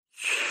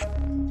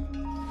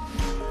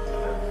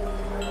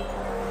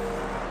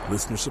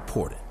Listener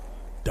supported.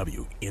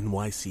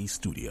 WNYC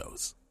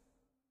Studios.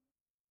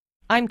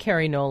 I'm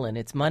Carrie Nolan.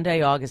 It's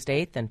Monday, August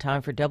 8th, and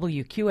time for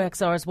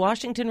WQXR's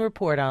Washington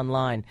Report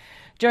Online.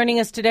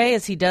 Joining us today,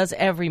 as he does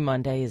every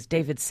Monday, is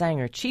David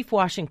Sanger, Chief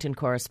Washington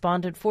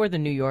Correspondent for the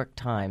New York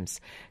Times.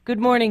 Good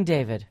morning,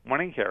 David.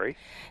 Morning, Carrie.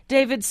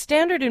 David,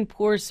 Standard &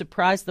 Poor's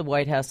surprised the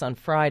White House on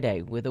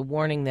Friday with a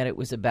warning that it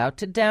was about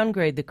to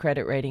downgrade the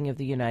credit rating of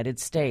the United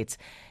States.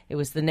 It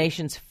was the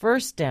nation's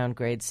first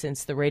downgrade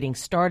since the rating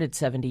started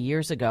 70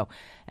 years ago,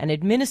 and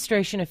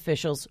administration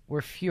officials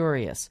were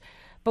furious.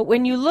 But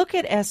when you look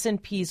at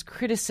S&P's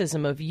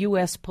criticism of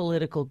U.S.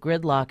 political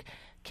gridlock,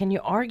 can you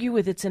argue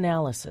with its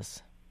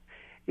analysis?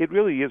 It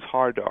really is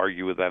hard to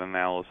argue with that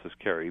analysis,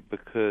 Kerry,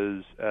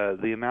 because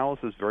the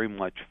analysis very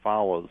much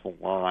follows the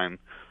line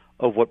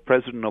of what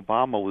President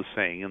Obama was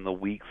saying in the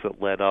weeks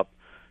that led up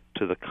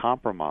to the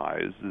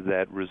compromise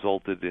that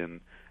resulted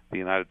in the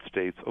United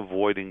States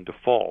avoiding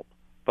default,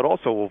 but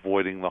also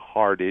avoiding the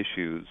hard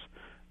issues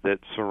that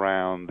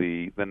surround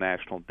the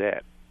national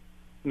debt.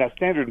 Now,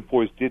 Standard &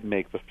 Poor's did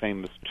make the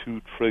famous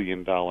 $2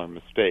 trillion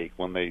mistake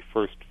when they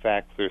first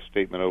faxed their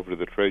statement over to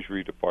the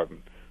Treasury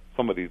Department.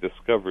 Somebody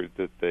discovered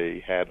that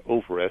they had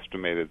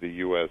overestimated the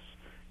U.S.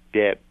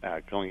 debt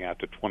going out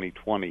to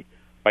 2020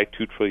 by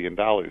 $2 trillion.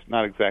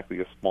 Not exactly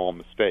a small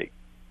mistake.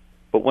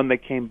 But when they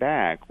came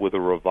back with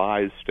a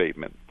revised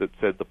statement that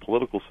said the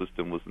political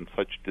system was in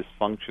such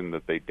dysfunction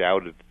that they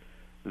doubted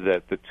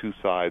that the two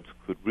sides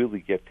could really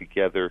get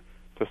together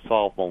to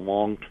solve the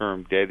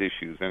long-term debt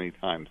issues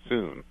anytime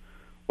soon,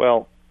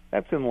 well,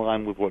 that's in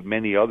line with what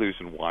many others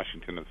in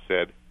Washington have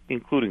said,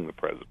 including the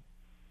president.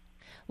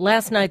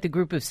 Last night, the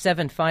group of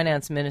 7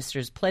 finance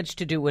ministers pledged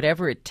to do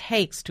whatever it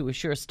takes to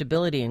assure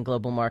stability in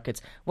global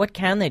markets. What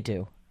can they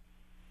do?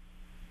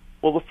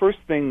 Well, the first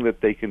thing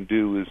that they can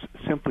do is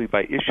simply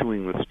by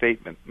issuing the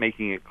statement,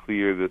 making it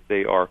clear that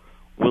they are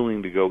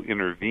willing to go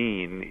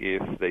intervene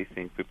if they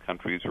think that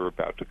countries are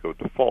about to go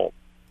default.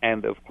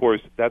 And, of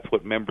course, that's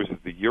what members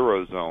of the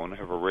Eurozone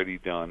have already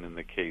done in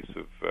the case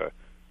of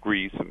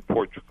Greece and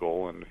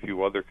Portugal and a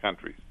few other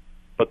countries.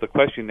 But the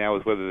question now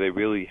is whether they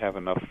really have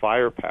enough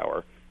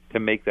firepower to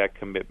make that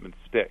commitment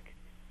stick.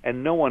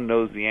 And no one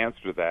knows the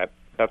answer to that.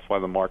 That's why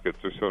the markets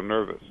are so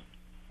nervous.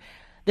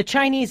 The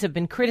Chinese have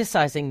been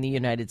criticizing the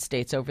United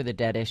States over the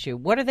debt issue.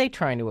 What are they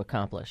trying to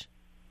accomplish?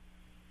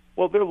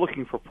 Well, they're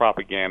looking for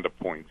propaganda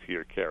points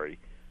here, Kerry.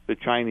 The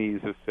Chinese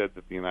have said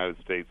that the United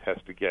States has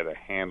to get a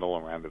handle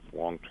around its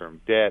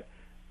long-term debt.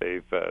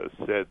 They've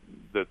said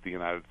that the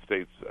United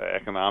States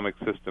economic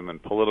system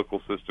and political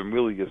system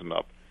really isn't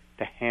up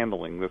to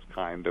handling this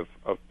kind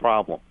of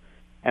problem.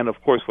 And, of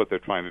course, what they're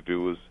trying to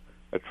do is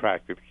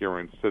attract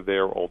adherents to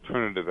their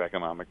alternative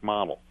economic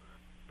model.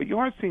 But you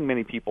aren't seeing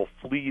many people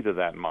flee to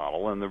that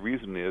model, and the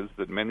reason is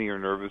that many are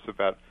nervous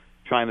about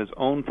China's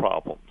own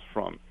problems,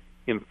 from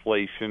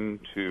inflation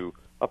to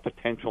a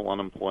potential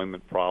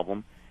unemployment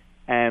problem.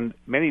 And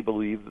many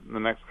believe that in the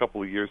next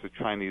couple of years the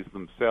Chinese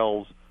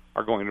themselves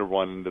are going to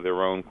run into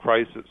their own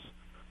crisis.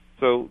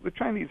 So the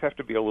Chinese have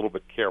to be a little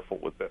bit careful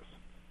with this.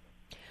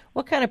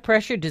 What kind of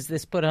pressure does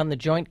this put on the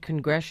Joint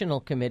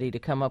Congressional Committee to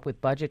come up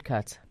with budget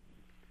cuts?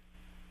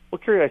 Well,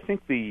 Kerry, I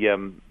think the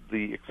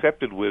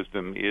accepted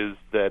wisdom is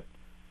that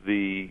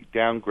the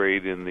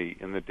downgrade in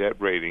the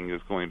debt rating is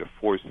going to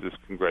force this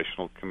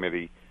congressional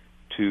committee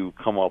to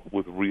come up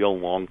with real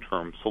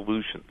long-term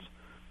solutions.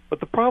 But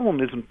the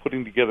problem isn't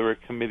putting together a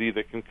committee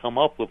that can come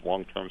up with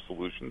long-term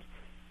solutions.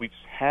 We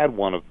just had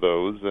one of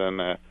those, and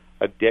a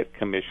debt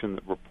commission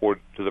that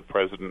reported to the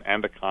president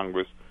and to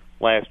Congress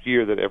last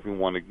year that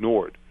everyone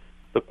ignored.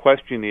 The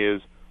question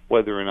is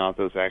whether or not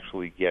those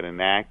actually get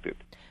enacted.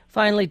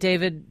 Finally,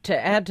 David, to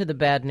add to the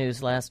bad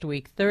news last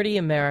week, 30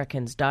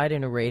 Americans died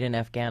in a raid in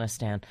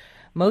Afghanistan.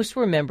 Most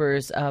were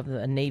members of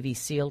a Navy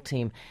SEAL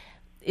team.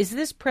 Is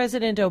this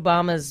President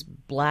Obama's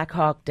Black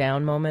Hawk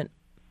Down moment?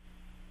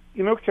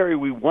 You know, Kerry,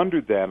 we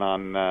wondered that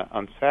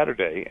on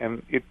Saturday,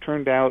 and it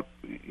turned out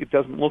it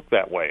doesn't look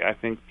that way. I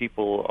think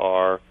people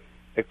are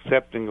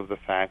accepting of the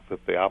fact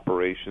that the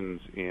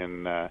operations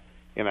in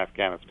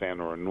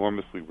Afghanistan are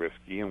enormously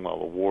risky, and while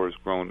the war has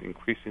grown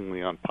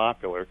increasingly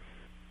unpopular,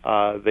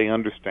 they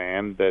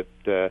understand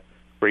that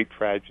great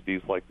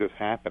tragedies like this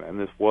happen, and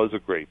this was a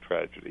great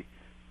tragedy.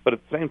 But at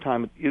the same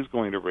time, it is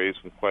going to raise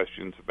some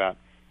questions about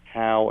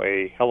how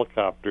a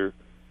helicopter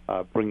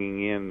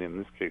bringing in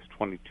this case,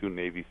 22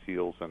 Navy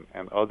SEALs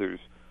and others,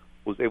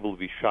 was able to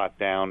be shot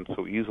down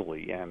so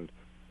easily, and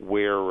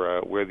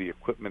where the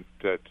equipment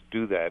to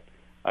do that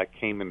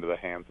came into the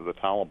hands of the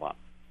Taliban.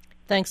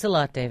 Thanks a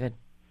lot, David.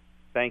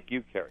 Thank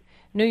you, Kerry.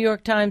 New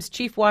York Times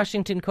Chief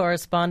Washington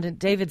Correspondent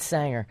David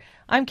Sanger.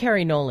 I'm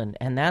Carrie Nolan,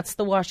 and that's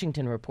the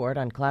Washington Report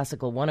on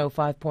Classical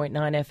 105.9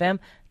 FM,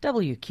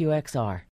 WQXR.